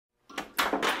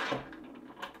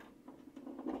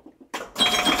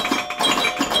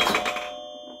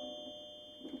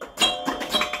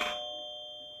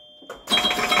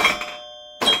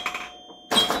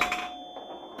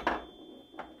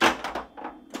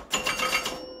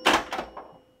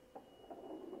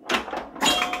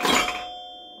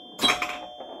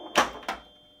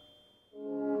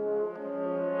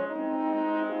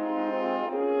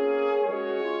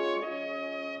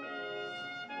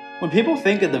When people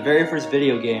think of the very first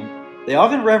video game, they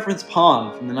often reference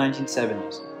Pong from the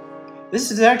 1970s.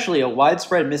 This is actually a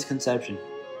widespread misconception.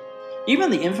 Even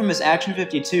the infamous Action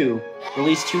 52,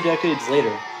 released 2 decades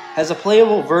later, has a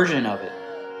playable version of it.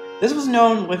 This was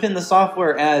known within the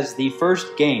software as the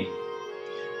first game.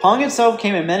 Pong itself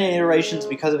came in many iterations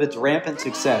because of its rampant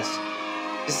success.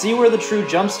 To see where the true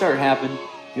jumpstart happened,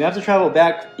 you have to travel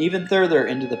back even further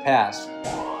into the past.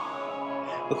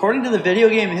 According to the video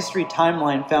game history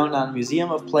timeline found on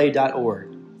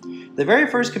museumofplay.org, the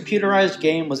very first computerized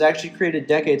game was actually created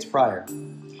decades prior.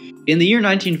 In the year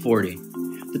 1940,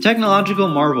 the technological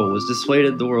marvel was displayed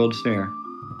at the World's Fair.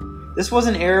 This was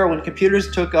an era when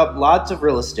computers took up lots of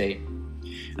real estate.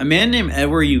 A man named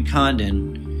Edward U.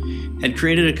 Condon had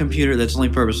created a computer that's only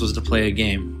purpose was to play a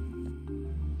game.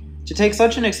 To take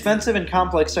such an expensive and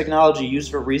complex technology used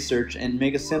for research and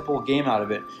make a simple game out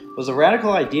of it was a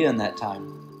radical idea in that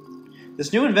time.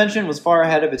 This new invention was far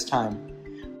ahead of its time.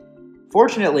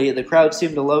 Fortunately, the crowd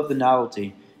seemed to love the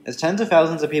novelty, as tens of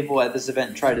thousands of people at this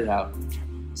event tried it out.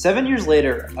 7 years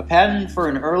later, a patent for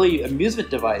an early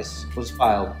amusement device was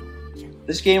filed.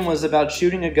 This game was about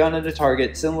shooting a gun at a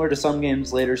target, similar to some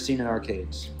games later seen in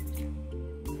arcades.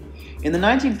 In the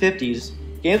 1950s,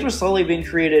 games were slowly being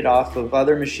created off of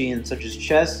other machines such as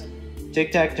chess,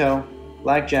 tic-tac-toe,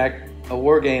 blackjack, a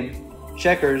war game,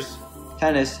 checkers,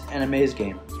 tennis, and a maze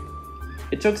game.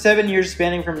 It took 7 years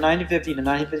spanning from 1950 to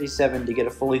 1957 to get a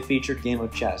fully featured game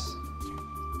of chess.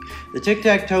 The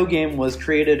tic-tac-toe game was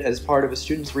created as part of a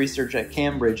student's research at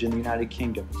Cambridge in the United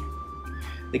Kingdom.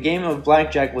 The game of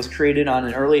blackjack was created on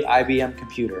an early IBM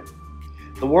computer.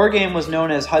 The war game was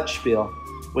known as Hutspiel,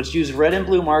 which used red and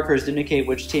blue markers to indicate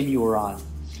which team you were on.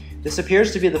 This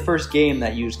appears to be the first game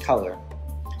that used color.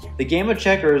 The game of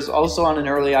checkers, also on an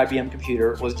early IBM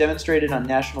computer, was demonstrated on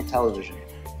national television.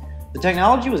 The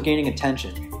technology was gaining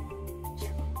attention.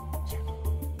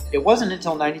 It wasn't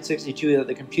until 1962 that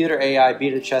the computer AI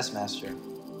beat a chess master.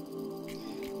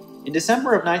 In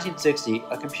December of 1960,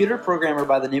 a computer programmer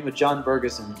by the name of John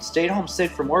Bergeson stayed home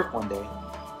sick from work one day,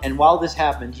 and while this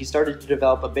happened, he started to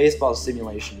develop a baseball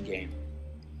simulation game.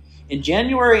 In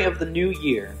January of the new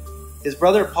year, his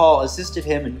brother Paul assisted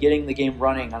him in getting the game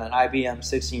running on an IBM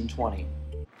 1620.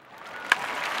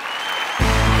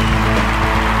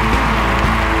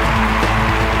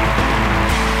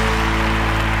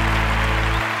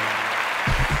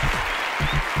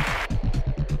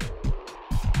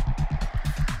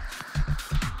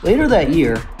 Later that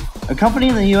year, a company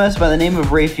in the US by the name of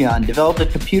Raytheon developed a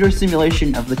computer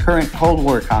simulation of the current Cold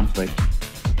War conflict.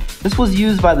 This was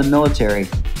used by the military.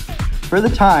 For the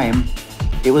time,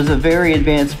 it was a very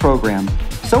advanced program,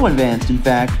 so advanced in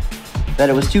fact,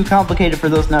 that it was too complicated for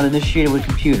those not initiated with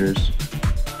computers.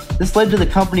 This led to the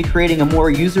company creating a more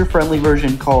user-friendly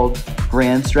version called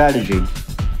Grand Strategy.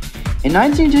 In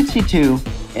 1962,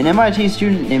 an MIT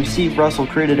student named Steve Russell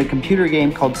created a computer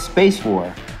game called Space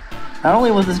War. Not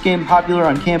only was this game popular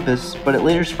on campus, but it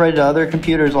later spread to other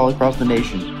computers all across the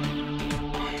nation.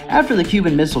 After the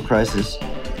Cuban Missile Crisis,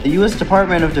 the US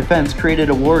Department of Defense created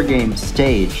a war game,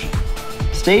 STAGE.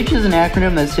 STAGE is an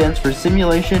acronym that stands for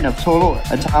Simulation of Total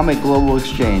Atomic Global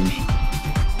Exchange.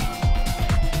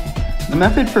 The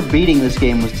method for beating this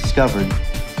game was discovered.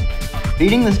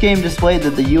 Beating this game displayed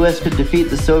that the US could defeat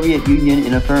the Soviet Union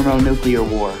in a thermonuclear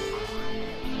war.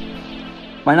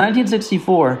 By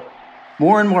 1964,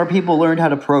 more and more people learned how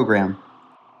to program.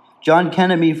 John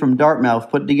Kennedy from Dartmouth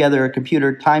put together a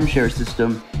computer timeshare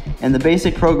system and the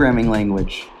basic programming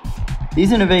language.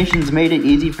 These innovations made it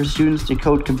easy for students to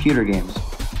code computer games.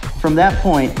 From that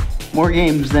point, more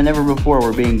games than ever before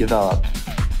were being developed.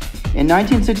 In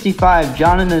 1965,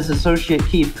 John and his associate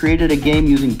Keith created a game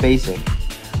using BASIC.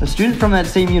 A student from that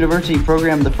same university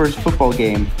programmed the first football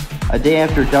game, a day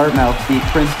after Dartmouth beat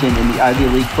Princeton in the Ivy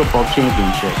League football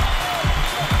championship.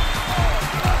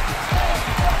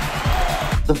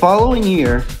 The following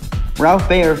year, Ralph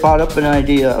Baer thought up an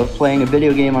idea of playing a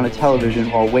video game on a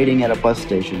television while waiting at a bus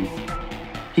station.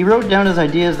 He wrote down his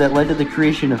ideas that led to the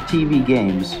creation of TV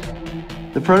games.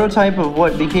 The prototype of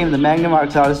what became the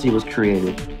Magnavox Odyssey was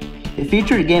created. It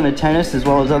featured a game of tennis as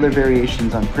well as other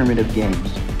variations on primitive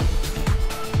games.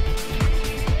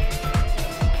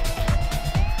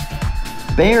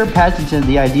 Baer patented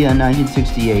the idea in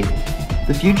 1968.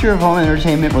 The future of home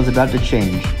entertainment was about to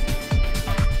change.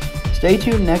 Stay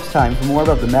tuned next time for more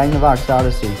about the Magnavox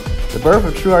Odyssey, the birth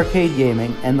of true arcade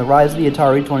gaming, and the rise of the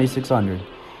Atari 2600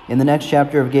 in the next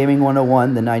chapter of Gaming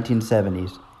 101, the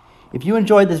 1970s. If you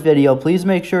enjoyed this video, please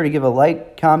make sure to give a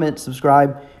like, comment,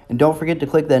 subscribe, and don't forget to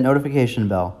click that notification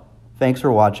bell. Thanks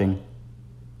for watching.